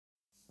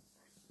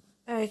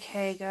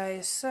Okay,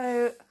 guys,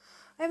 so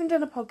I haven't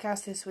done a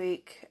podcast this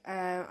week.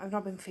 I've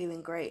not been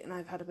feeling great, and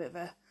I've had a bit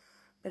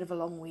of a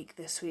long week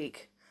this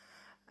week.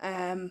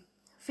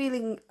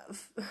 Feeling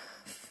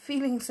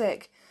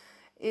sick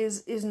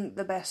isn't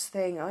the best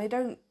thing. I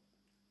don't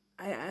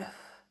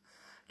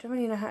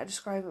really know how to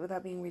describe it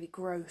without being really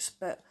gross,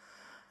 but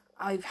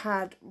I've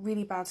had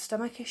really bad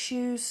stomach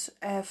issues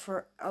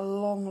for a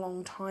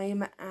long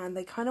time, and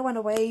they kind of went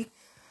away.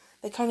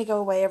 They kind of go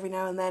away every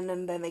now and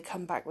then they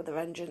come back with a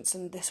vengeance,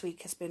 and this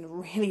week has been a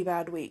really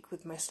bad week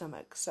with my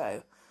stomach,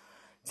 so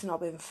it's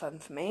not been fun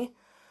for me.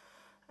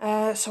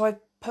 So I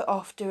put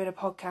off doing a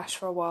podcast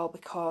for a while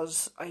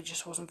because I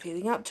just wasn't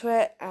feeling up to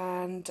it,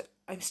 and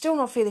I'm still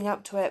not feeling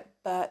up to it,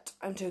 but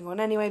I'm doing one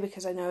anyway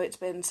because I know it's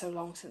been so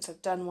long since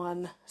I've done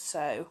one,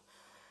 so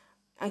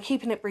I'm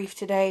keeping it brief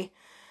today.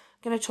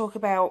 I'm going to talk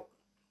about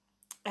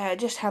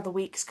just how the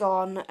week's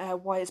gone,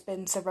 why it's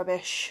been so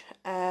rubbish.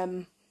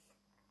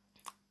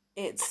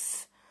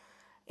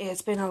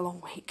 It's been a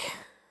long week.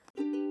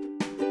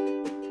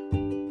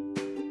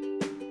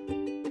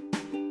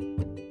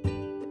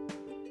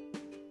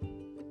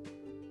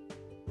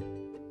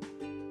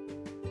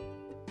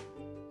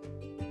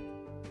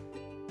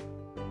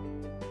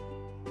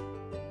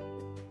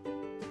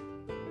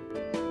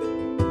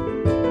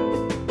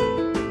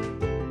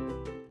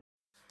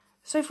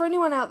 So for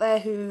anyone out there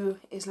who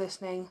is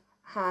listening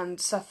and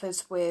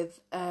suffers with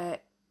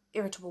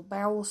irritable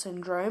bowel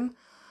syndrome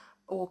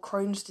or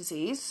Crohn's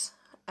disease,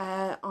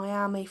 I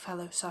am a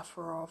fellow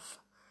sufferer of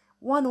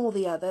one or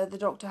the other. The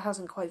doctor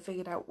hasn't quite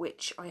figured out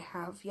which I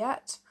have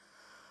yet.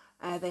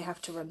 They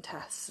have to run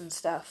tests and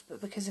stuff, but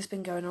because it's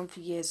been going on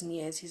for years and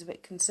years, he's a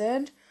bit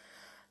concerned,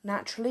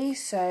 naturally,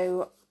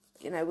 so,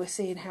 we're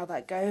seeing how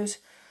that goes.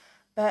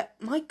 But,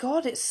 my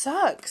God, it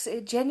sucks.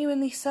 It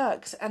genuinely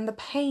sucks. And the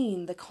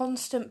pain, the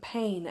constant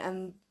pain,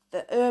 and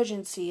the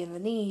urgency and the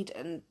need,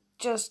 and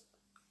just,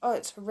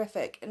 it's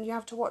horrific. And you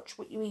have to watch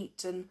what you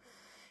eat, and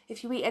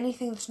if you eat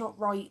anything that's not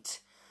right,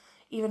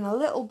 even a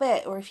little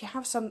bit, or if you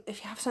have something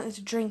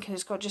to drink and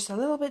it's got just a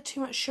little bit too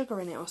much sugar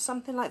in it, or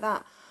something like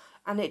that,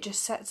 and it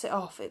just sets it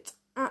off, it's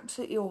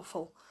absolutely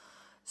awful.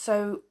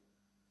 So,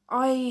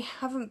 I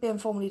haven't been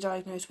formally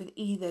diagnosed with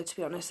either, to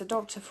be honest. The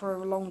doctor for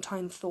a long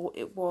time thought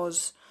it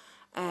was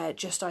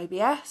just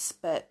IBS,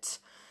 but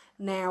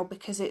now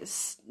because it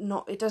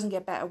doesn't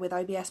get better with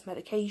IBS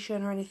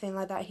medication or anything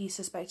like that, he's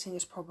suspecting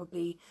it's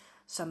probably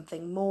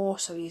something more,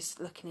 so he's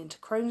looking into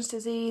Crohn's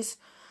disease.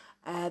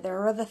 There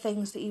are other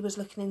things that he was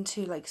looking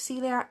into, like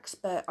celiacs,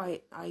 but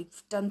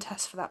I've done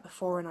tests for that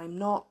before and I'm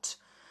not.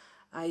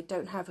 I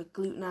don't have a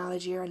gluten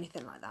allergy or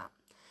anything like that.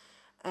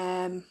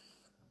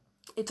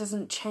 It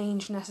doesn't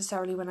change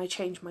necessarily when I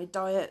change my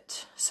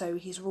diet, so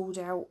he's ruled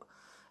out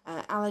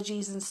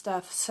allergies and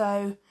stuff,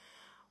 so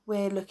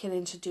we're looking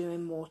into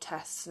doing more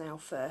tests now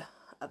for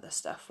other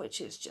stuff, which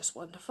is just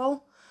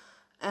wonderful.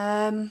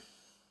 But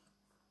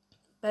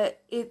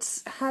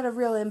it's had a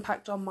real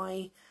impact on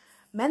my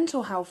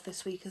mental health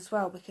this week as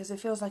well, because it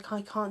feels like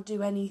I can't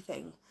do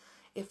anything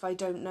if I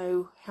don't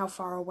know how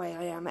far away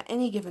I am at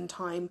any given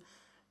time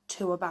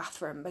to a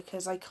bathroom,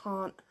 because I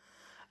can't.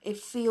 It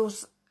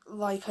feels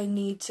like I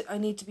need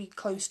to be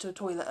close to a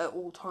toilet at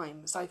all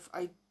times. I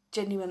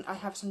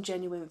have some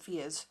genuine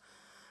fears.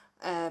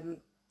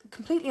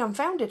 Completely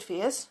unfounded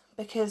fears,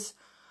 because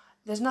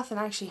there's nothing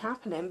actually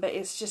happening, but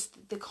it's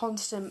just the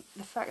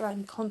fact that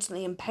I'm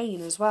constantly in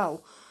pain as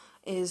well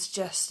is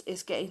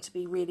getting to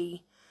be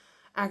really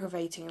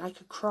aggravating, and I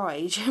could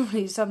cry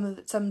generally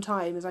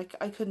sometimes. I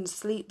couldn't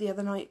sleep the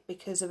other night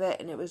because of it,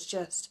 and it was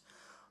just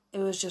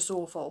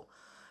awful.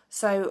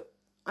 So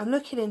I'm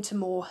looking into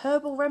more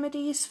herbal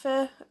remedies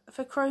for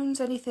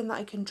Crohn's, anything that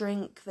I can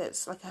drink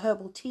that's like a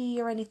herbal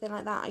tea or anything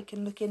like that I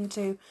can look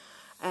into,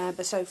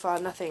 but so far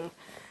nothing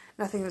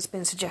that's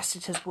been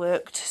suggested has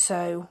worked,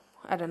 so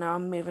I don't know, I'll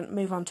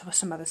move on to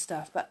some other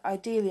stuff. But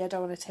ideally I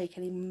don't want to take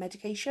any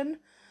medication,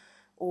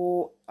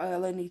 or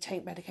I'll only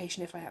take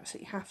medication if I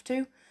absolutely have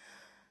to,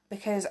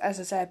 because as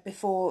I said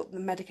before, the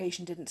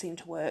medication didn't seem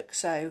to work,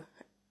 so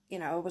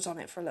I was on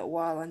it for a little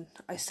while and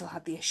I still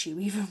had the issue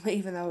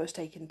even though I was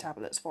taking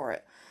tablets for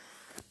it.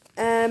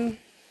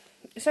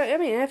 So I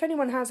mean, if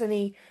anyone has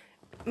any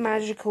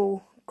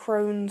magical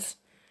Crohn's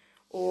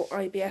or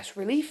IBS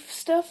relief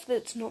stuff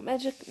that's not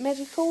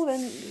medical,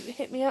 then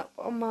hit me up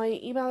on my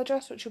email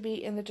address, which will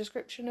be in the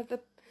description of the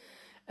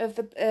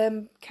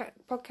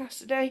podcast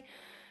today.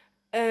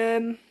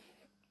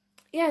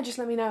 Just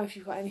let me know if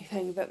you've got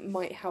anything that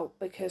might help,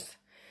 because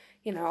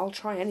I'll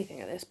try anything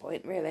at this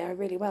point. Really, I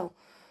really will.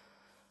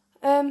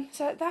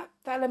 So that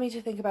led me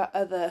to think about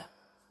other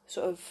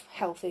sort of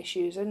health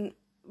issues, and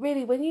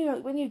really when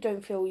you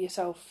don't feel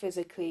yourself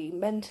physically,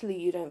 mentally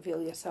you don't feel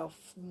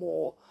yourself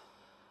more.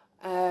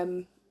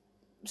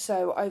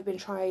 So I've been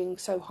trying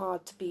so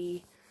hard to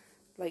be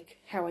like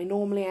how I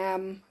normally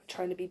am,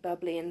 trying to be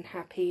bubbly and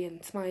happy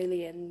and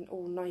smiley and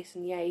all nice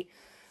and yay,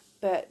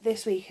 but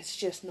this week it's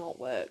just not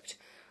worked.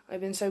 I've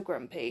been so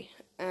grumpy,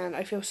 and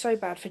I feel so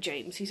bad for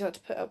James. He's had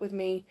to put up with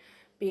me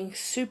being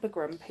super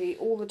grumpy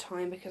all the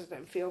time because I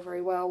don't feel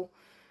very well,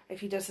 If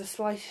he does the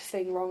slightest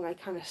thing wrong, I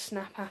kind of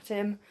snap at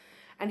him.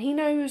 And he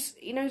knows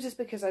it's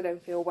because I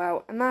don't feel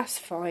well, and that's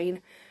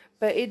fine.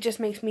 But it just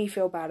makes me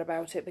feel bad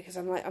about it, because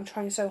I'm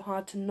trying so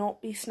hard to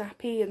not be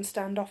snappy and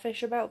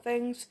standoffish about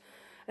things.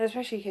 And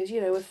especially because,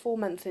 we're 4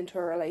 months into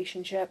a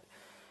relationship,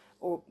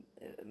 or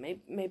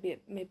maybe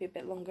a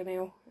bit longer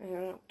now,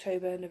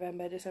 October,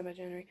 November, December,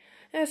 January.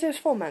 Yeah, so it's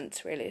 4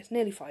 months, really. It's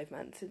nearly 5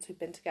 months since we've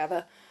been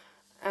together.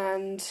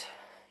 And,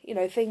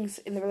 things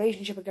in the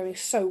relationship are going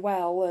so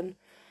well, and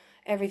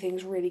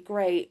everything's really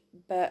great,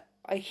 but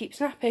I keep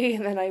snapping,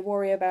 and then I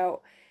worry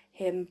about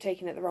him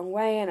taking it the wrong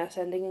way and us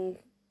ending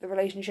the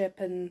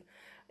relationship, and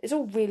it's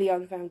all really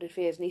unfounded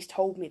fears, and he's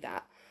told me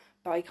that,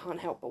 but I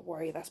can't help but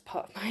worry. That's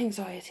part of my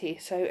anxiety.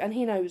 So, and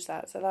he knows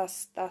that, so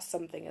that's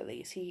something. At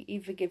least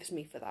he forgives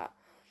me for that.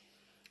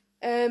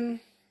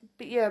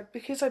 But yeah,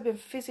 because I've been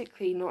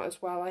physically not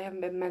as well, I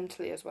haven't been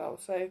mentally as well.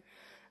 So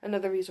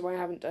another reason why I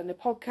haven't done a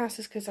podcast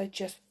is because I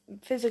just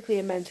physically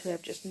and mentally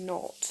I've just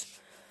not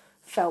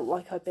felt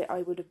like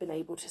I would have been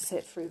able to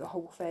sit through the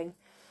whole thing.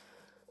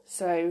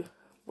 So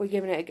we're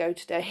giving it a go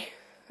today.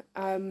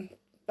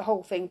 The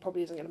whole thing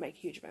probably isn't going to make a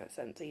huge amount of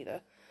sense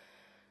either.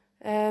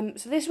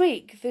 So this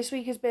week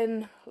has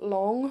been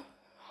long,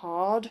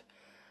 hard,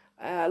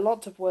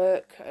 lots of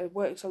work. I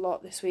worked a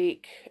lot this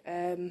week.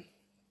 I've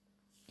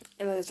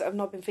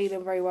not been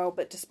feeling very well,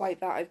 but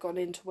despite that, I've gone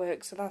into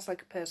work, so that's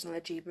like a personal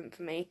achievement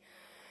for me.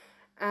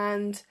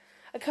 And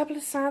a couple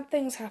of sad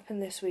things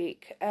happened this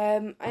week.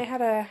 I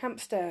had a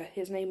hamster.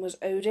 His name was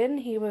Odin.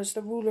 He was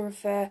the ruler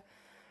of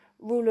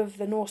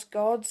the Norse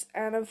gods,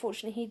 and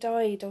unfortunately he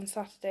died on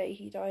Saturday.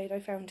 He died. I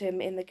found him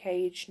in the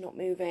cage, not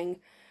moving.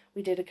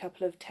 We did a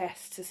couple of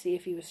tests to see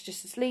if he was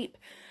just asleep,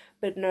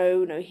 but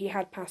no, he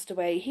had passed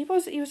away. He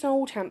was an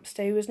old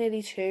hamster. He was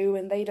nearly 2,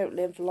 and they don't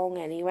live long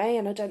anyway,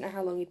 and I don't know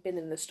how long he'd been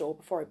in the store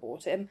before I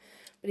bought him,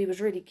 but he was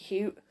really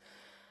cute.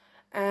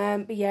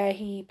 But yeah,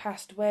 he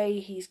passed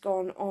away. He's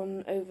gone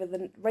on over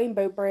the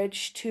Rainbow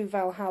Bridge to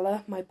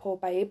Valhalla, my poor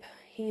babe.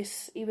 He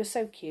was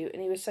so cute,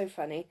 and he was so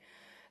funny.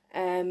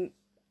 And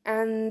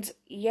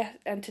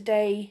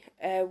today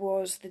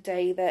was the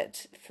day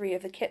that 3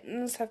 of the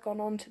kittens have gone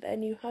on to their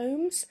new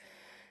homes.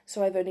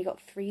 So I've only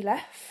got 3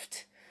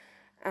 left,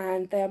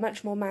 and they are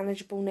much more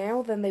manageable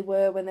now than they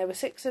were when there were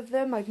 6 of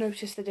them. I've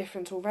noticed the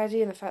difference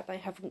already in the fact that I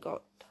haven't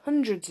got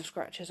hundreds of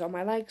scratches on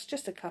my legs,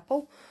 just a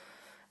couple.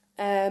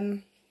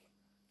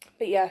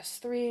 But yes,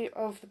 3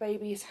 of the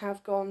babies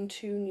have gone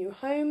to new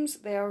homes.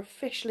 They are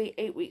officially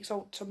 8 weeks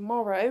old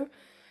tomorrow,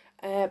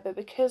 but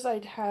because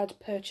I'd had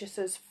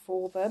purchasers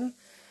for them,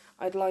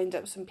 I'd lined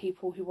up some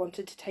people who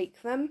wanted to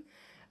take them.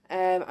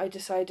 I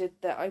decided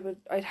that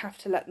I'd have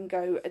to let them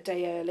go a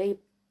day early,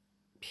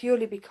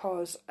 purely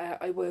because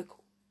I work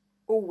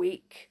all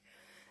week,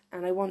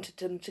 and I wanted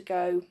them to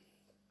go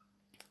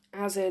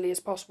as early as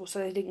possible so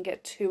they didn't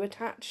get too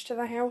attached to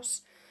the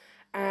house.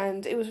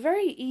 And it was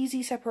very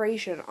easy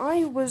separation.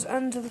 I was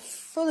under the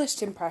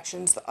fullest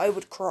impressions that I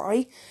would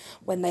cry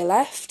when they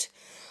left.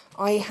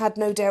 I had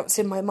no doubts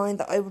in my mind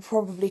that I would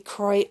probably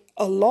cry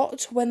a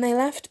lot when they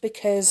left,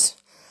 because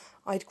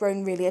I'd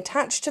grown really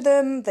attached to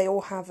them. They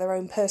all have their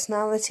own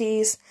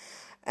personalities.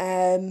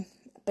 But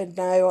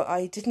no,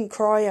 I didn't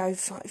cry.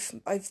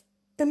 I've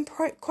been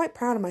quite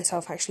proud of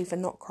myself, actually, for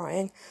not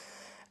crying.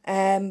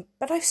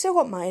 But I've still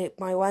got my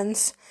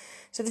ones.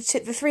 So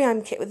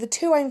the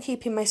 2 I'm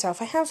keeping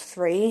myself. I have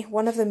 3.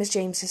 One of them is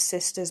James's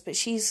sister's, but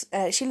she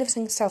lives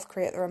in South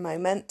Korea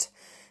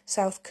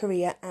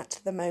at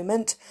the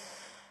moment.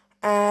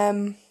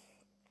 And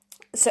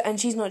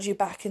she's not due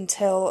back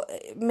until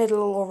middle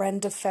or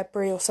end of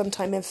February, or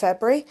sometime in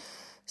February.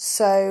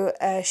 So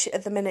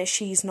at the minute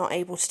she's not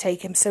able to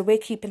take him. So we're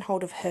keeping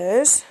hold of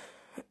hers.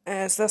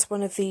 So that's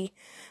one of the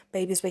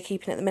babies we're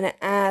keeping at the minute.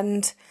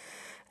 And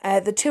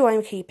the 2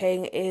 I'm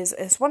keeping is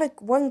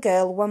one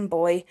girl, 1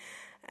 boy.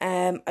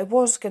 I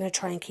was going to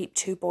try and keep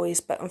 2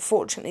 boys, but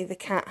unfortunately the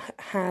cat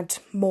had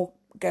more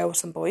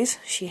girls than boys.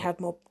 She had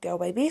more girl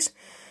babies.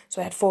 So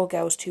I had 4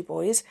 girls, 2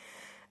 boys.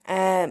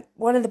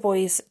 One of the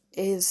boys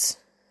is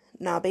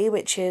Nabi,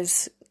 which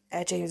is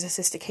James'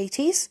 sister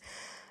Katie's.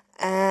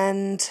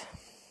 And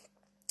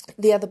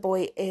the other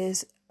boy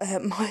is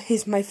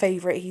my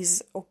favourite.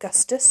 He's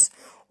Augustus,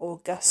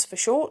 or Gus for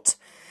short.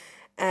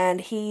 And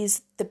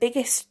he's the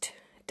biggest,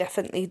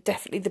 definitely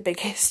the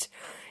biggest.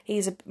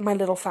 He's my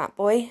little fat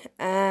boy,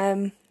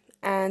 and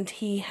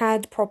he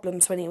had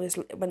problems when he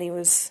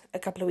was a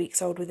couple of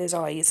weeks old with his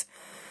eyes,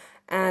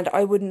 and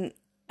I wouldn't,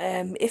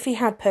 if he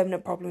had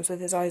permanent problems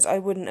with his eyes, I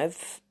wouldn't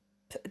have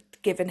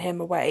given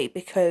him away,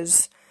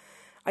 because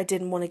I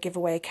didn't want to give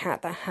away a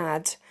cat that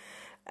had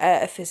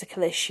a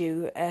physical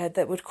issue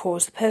that would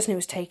cause the person who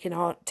was taking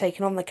on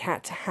the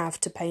cat to have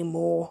to pay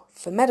more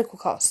for medical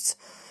costs.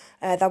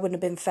 That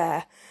wouldn't have been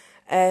fair.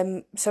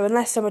 So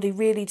unless somebody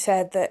really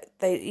said that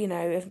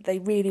if they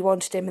really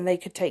wanted him and they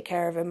could take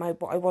care of him, I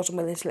wasn't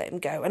willing to let him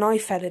go. And I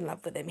fell in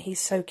love with him.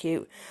 He's so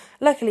cute.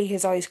 Luckily,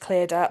 his eyes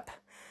cleared up.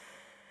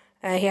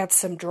 He had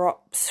some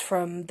drops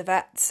from the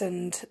vets,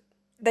 and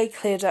they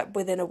cleared up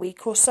within a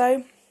week or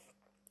so.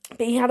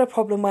 But he had a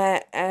problem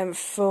where,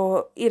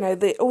 for,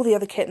 all the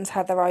other kittens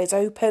had their eyes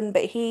open,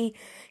 but he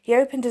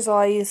opened his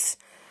eyes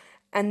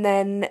and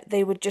then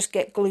they would just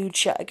get glued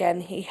shut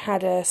again. He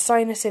had a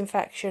sinus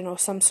infection or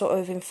some sort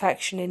of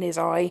infection in his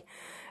eye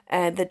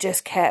that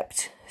just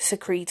kept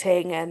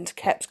secreting and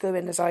kept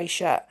gluing his eyes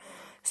shut.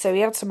 So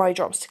he had some eye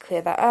drops to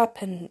clear that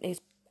up, and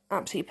he's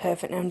absolutely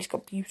perfect now, and he's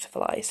got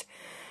beautiful eyes.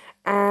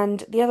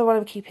 And the other one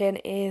I'm keeping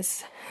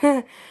is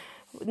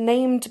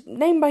named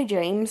by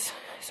James,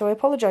 so I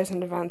apologise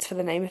in advance for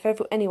the name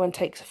if anyone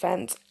takes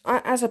offence.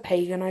 As a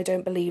pagan, I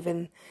don't believe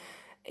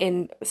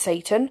in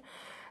Satan,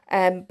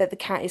 but the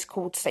cat is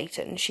called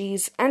Satan.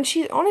 She's a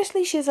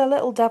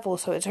little devil,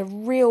 so it's a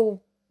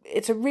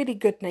really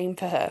good name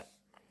for her.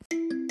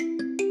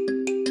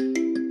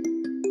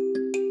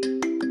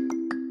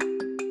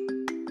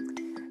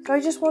 So I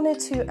just wanted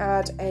to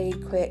add a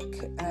quick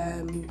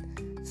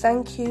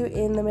thank you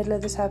in the middle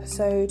of this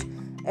episode.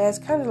 It's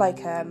kind of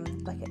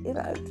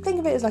think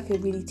of it as like a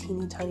really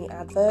teeny tiny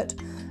advert.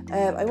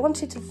 I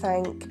wanted to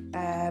thank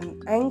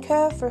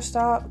Anchor for a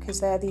start, because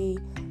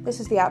this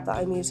is the app that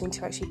I'm using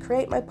to actually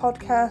create my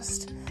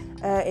podcast.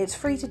 It's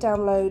free to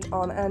download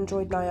on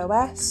Android and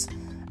iOS,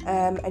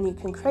 and you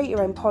can create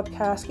your own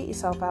podcast, get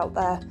yourself out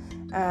there,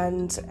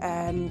 and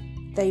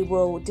they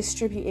will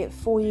distribute it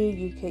for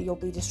you. You'll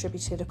be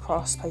distributed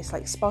across places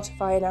like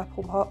Spotify and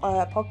Apple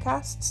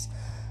Podcasts.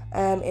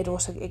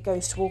 It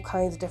goes to all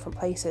kinds of different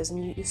places,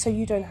 and so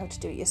you don't have to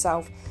do it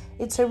yourself.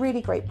 It's a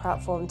really great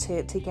platform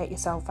to get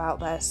yourself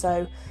out there.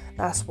 So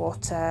that's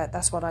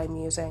what I'm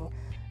using.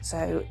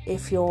 So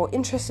if you're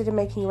interested in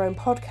making your own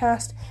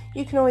podcast,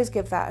 you can always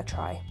give that a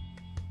try.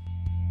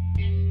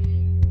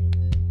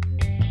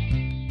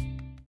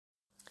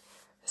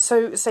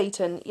 So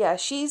Satan, yeah,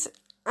 she's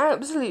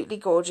absolutely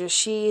gorgeous.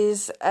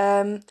 She's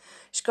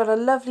got a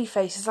lovely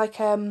face. It's like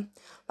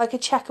a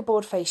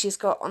checkerboard face. She's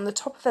got, on the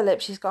top of the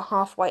lip, she's got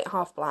half white,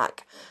 half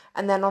black,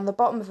 and then on the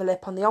bottom of the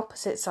lip on the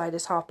opposite side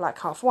is half black,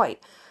 half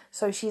white.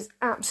 So she's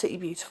absolutely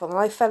beautiful, and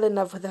I fell in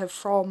love with her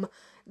from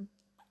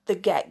the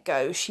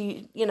get-go.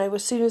 She,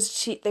 as soon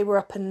as they were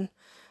up and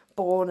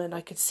born and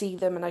I could see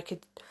them and I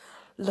could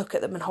look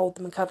at them and hold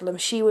them and cuddle them,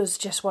 she was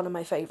just one of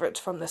my favourites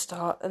from the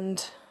start.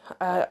 And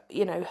her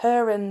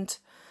and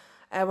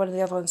one of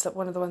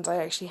the ones I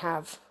actually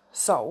have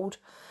sold,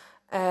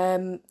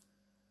 there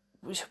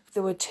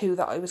were two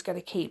that I was going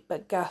to keep,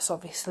 but Gus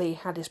obviously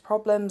had his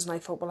problems, and I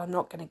thought, well, I'm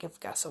not going to give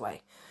Gus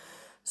away.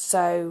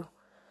 So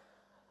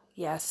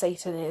yeah,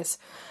 Satan is,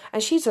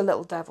 and she's a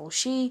little devil.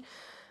 She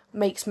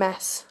makes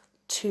mess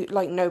to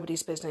like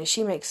nobody's business.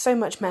 She makes so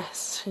much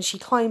mess, and she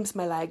climbs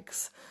my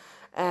legs.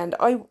 And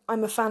I'm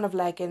a fan of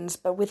leggings,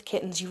 but with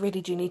kittens you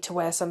really do need to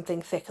wear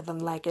something thicker than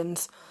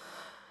leggings.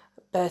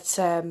 But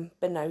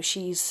no,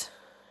 she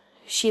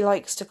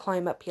likes to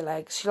climb up your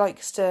legs. She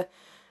likes to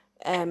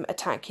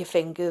attack your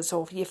fingers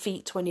or your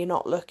feet when you're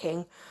not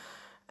looking.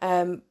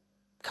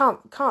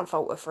 Can't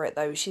fault her for it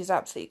though. She's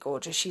absolutely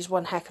gorgeous. She's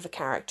one heck of a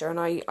character, and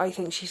I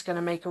think she's going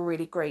to make a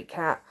really great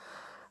cat.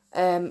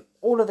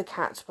 All of the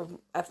cats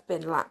have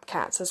been lap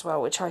cats as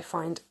well, which I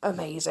find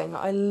amazing.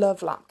 I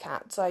love lap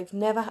cats. I've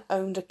never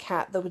owned a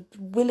cat that would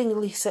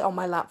willingly sit on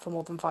my lap for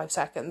more than 5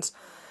 seconds.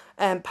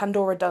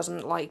 Pandora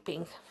doesn't like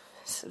being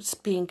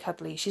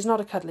cuddly. She's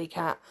not a cuddly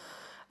cat.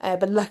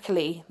 But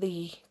luckily,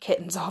 the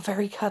kittens are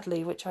very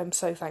cuddly, which I'm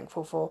so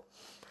thankful for.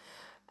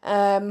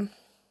 So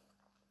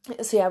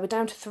yeah, we're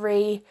down to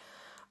 3.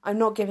 I'm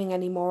not giving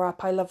any more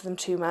up. I love them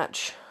too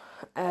much.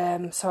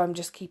 So I'm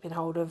just keeping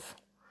hold of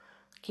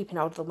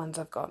the ones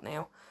I've got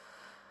now.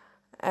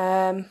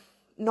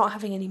 Not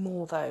having any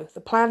more though.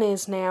 The plan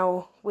is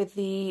now, with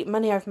the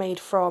money I've made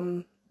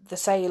from the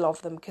sale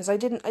of them, because I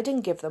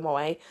didn't give them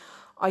away.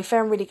 I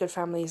found really good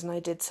families and I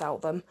did sell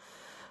them.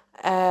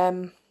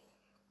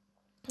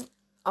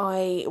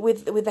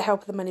 With the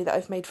help of the money that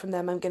I've made from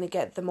them, I'm going to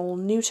get them all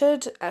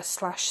neutered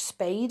 /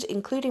 spayed,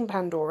 including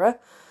Pandora,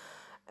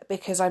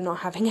 because I'm not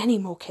having any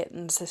more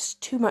kittens. There's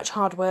too much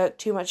hard work,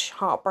 too much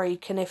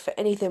heartbreak, and if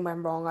anything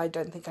went wrong, I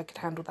don't think I could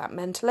handle that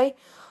mentally.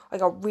 I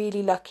got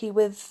really lucky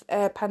with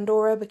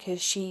Pandora,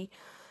 because she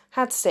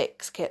had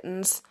 6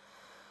 kittens,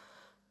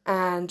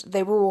 and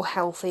they were all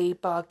healthy,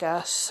 bar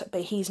Gus,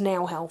 but he's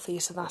now healthy,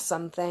 so that's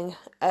something.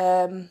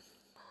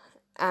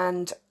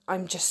 And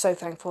I'm just so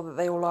thankful that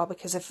they all are,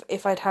 because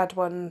if I'd had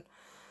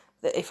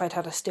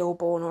a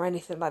stillborn or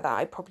anything like that,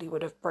 I probably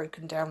would have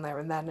broken down there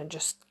and then and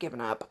just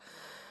given up.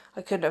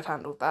 I couldn't have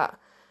handled that.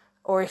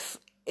 Or if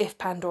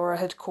Pandora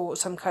had caught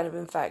some kind of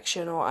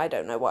infection, or I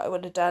don't know what I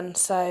would have done.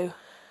 So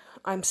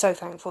I'm so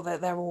thankful that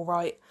they're all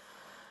right.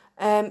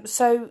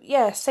 So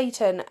yeah,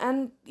 Satan,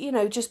 and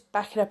just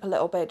backing up a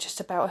little bit just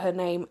about her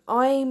name.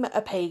 I'm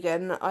a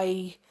pagan.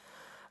 I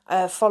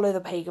follow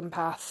the pagan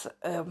path,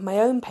 my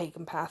own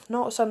pagan path,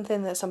 not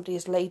something that somebody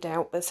has laid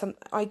out, but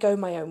I go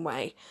my own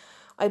way.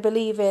 I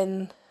believe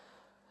in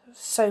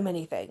so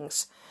many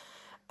things,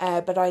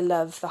 but I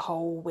love the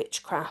whole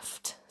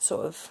witchcraft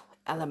sort of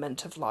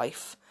element of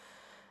life,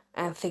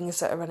 and things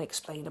that are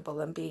unexplainable,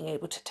 and being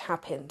able to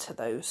tap into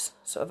those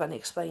sort of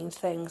unexplained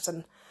things.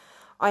 And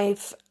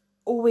I've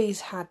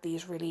always had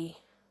these really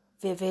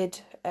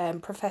vivid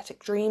prophetic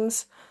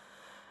dreams.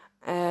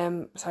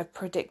 So I've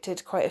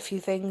predicted quite a few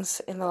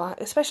things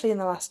especially in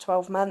the last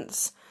 12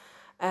 months.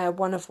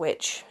 One of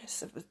which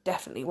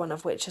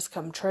has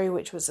come true,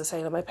 which was the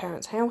sale of my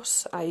parents'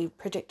 house. I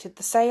predicted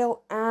the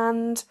sale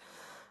and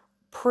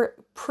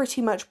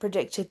pretty much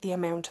predicted the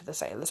amount of the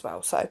sale as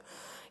well. So,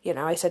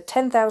 I said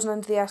 10,000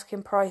 under the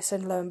asking price,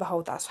 and lo and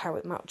behold, that's how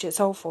it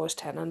sold for, was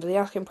 10 under the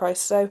asking price.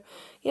 So,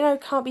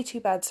 can't be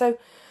too bad. So,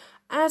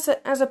 as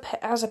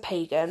a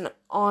pagan,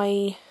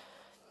 so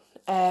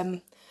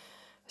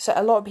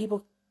a lot of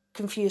people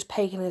confuse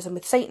paganism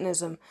with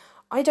Satanism.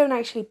 I don't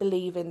actually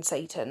believe in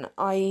Satan.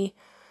 I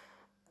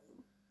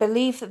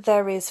believe that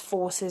there is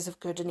forces of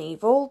good and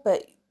evil,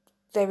 but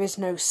there is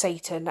no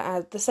Satan.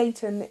 The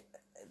Satan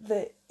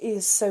that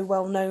is so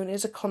well known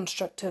is a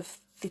construct of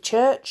the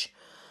church,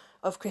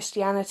 of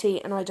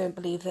Christianity, and I don't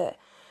believe that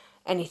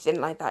anything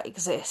like that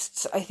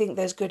exists. I think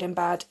there's good and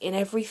bad in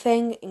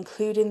everything,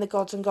 including the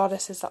gods and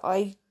goddesses that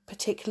I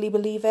particularly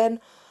believe in.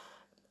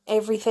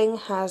 Everything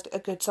has a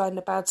good side and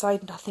a bad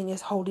side. Nothing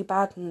is wholly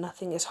bad and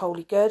nothing is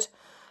wholly good.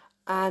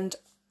 And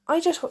I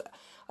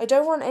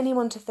don't want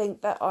anyone to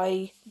think that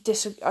I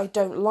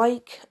don't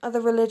like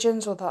other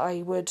religions, or that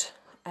I would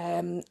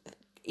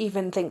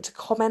even think to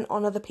comment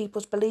on other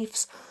people's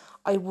beliefs.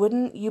 I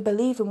wouldn't. You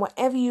believe in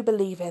whatever you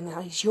believe in.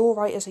 That is your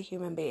right as a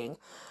human being.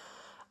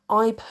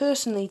 I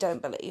personally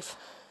don't believe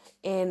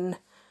in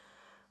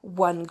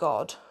one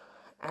God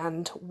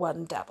and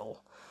one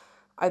devil.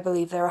 I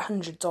believe there are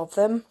hundreds of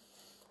them.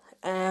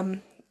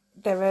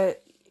 There are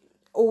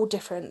all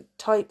different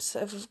types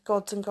of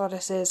gods and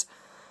goddesses,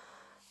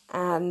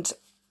 and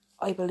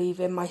I believe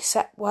in my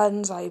set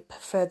ones. I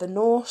prefer the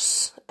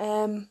Norse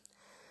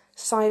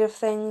side of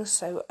things,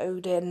 so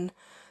Odin,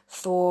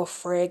 Thor,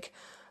 Frigg,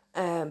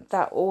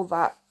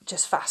 that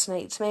just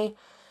fascinates me.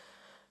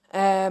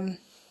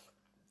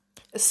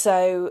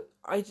 So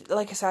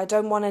like I said, I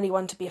don't want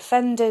anyone to be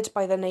offended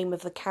by the name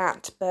of the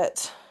cat,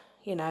 but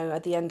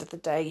at the end of the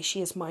day,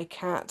 she is my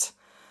cat,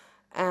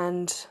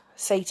 and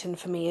Satan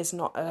for me is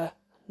not a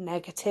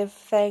negative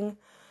thing.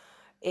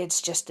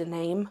 It's just a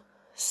name.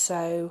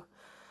 So,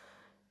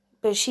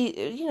 but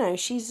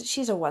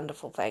she's a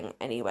wonderful thing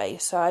anyway.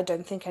 So I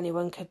don't think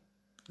anyone could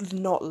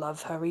not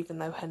love her, even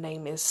though her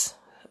name is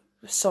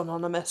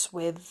synonymous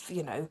with,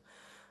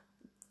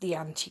 the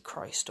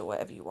Antichrist or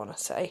whatever you want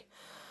to say.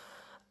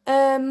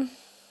 So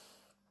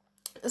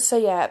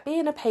yeah,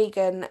 being a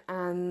pagan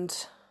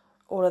and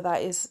all of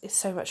that is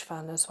so much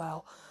fun as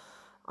well.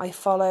 I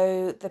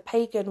follow the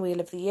pagan wheel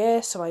of the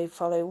year, so I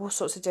follow all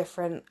sorts of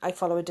I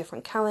follow a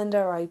different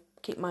calendar. I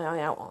keep my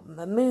eye out on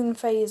the moon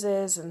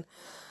phases, and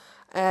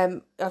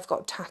I've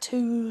got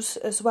tattoos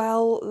as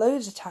well,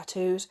 loads of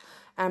tattoos,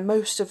 and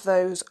most of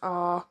those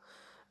are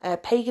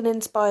pagan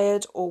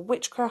inspired or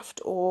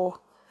witchcraft or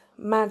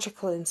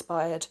magical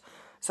inspired.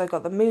 So I've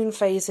got the moon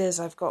phases,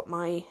 I've got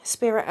my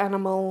spirit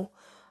animal,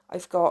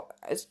 I've got,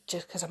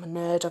 just because I'm a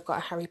nerd, I've got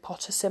a Harry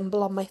Potter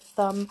symbol on my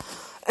thumb.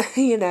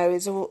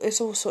 It's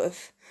all sort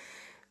of,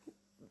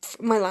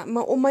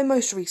 all my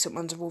most recent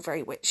ones are all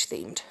very witch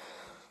themed.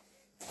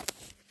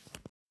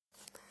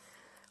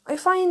 I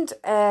find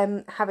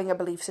having a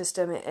belief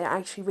system, it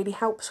actually really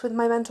helps with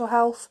my mental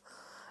health.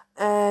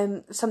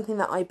 Something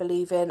that I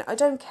believe in. I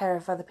don't care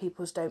if other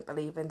people don't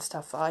believe in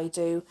stuff that I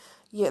do.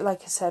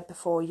 Like I said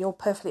before, you're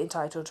perfectly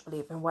entitled to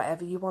believe in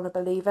whatever you want to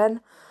believe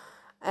in.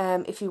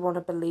 If you want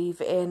to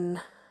believe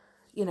in,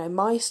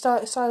 my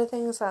side of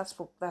things,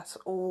 that's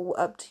all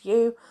up to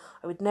you.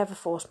 I would never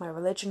force my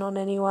religion on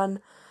anyone.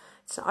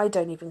 I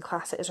don't even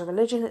class it as a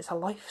religion. It's a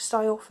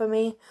lifestyle for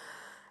me.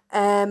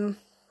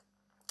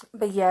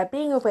 But yeah,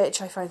 being a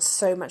witch I find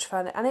so much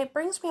fun, and it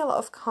brings me a lot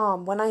of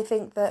calm when I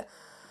think that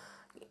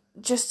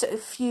just a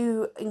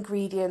few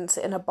ingredients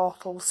in a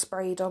bottle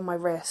sprayed on my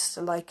wrist,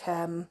 like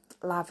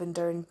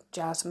lavender and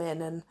jasmine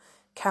and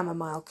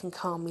chamomile, can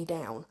calm me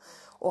down,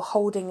 or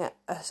holding a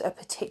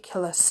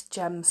particular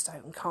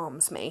gemstone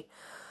calms me.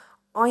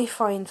 I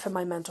find for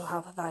my mental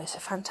health that is a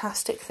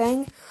fantastic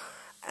thing,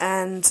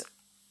 and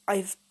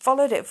I've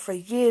followed it for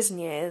years and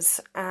years,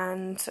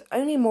 and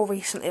only more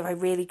recently have I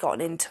really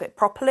gotten into it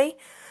properly.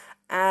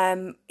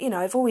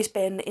 I've always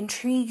been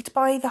intrigued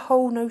by the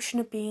whole notion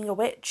of being a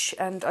witch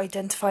and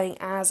identifying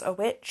as a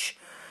witch.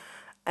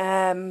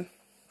 But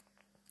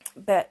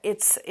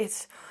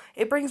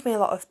it brings me a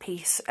lot of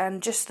peace,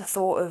 and just the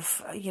thought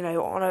of,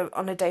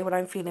 on a day when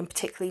I'm feeling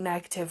particularly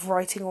negative,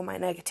 writing all my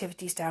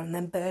negativities down and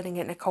then burning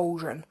it in a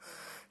cauldron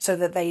so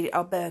that they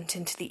are burnt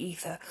into the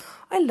ether.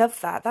 I love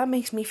that. That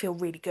makes me feel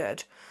really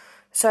good.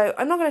 So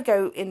I'm not going to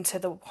go into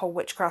the whole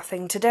witchcraft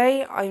thing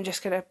today. I'm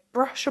just going to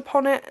brush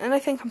upon it, and I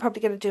think I'm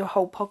probably going to do a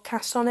whole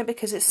podcast on it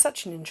because it's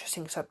such an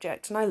interesting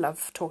subject and I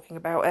love talking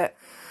about it.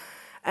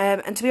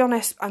 And to be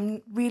honest,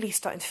 I'm really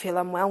starting to feel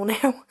unwell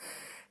now.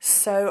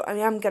 So I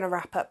am going to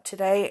wrap up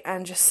today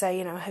and just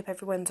say, I hope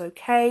everyone's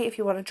okay. If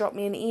you want to drop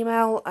me an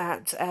email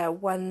at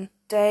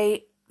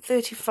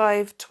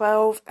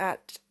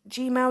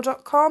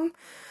oneday3512@gmail.com,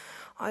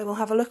 I will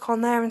have a look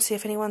on there and see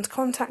if anyone's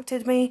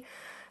contacted me.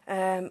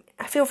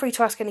 Feel free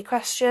to ask any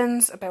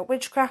questions about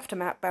witchcraft,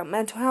 about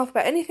mental health,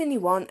 about anything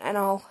you want, and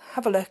I'll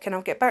have a look and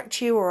I'll get back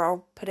to you, or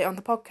I'll put it on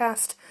the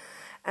podcast.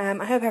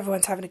 I hope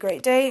everyone's having a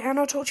great day, and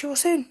I'll talk to you all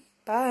soon.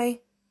 Bye.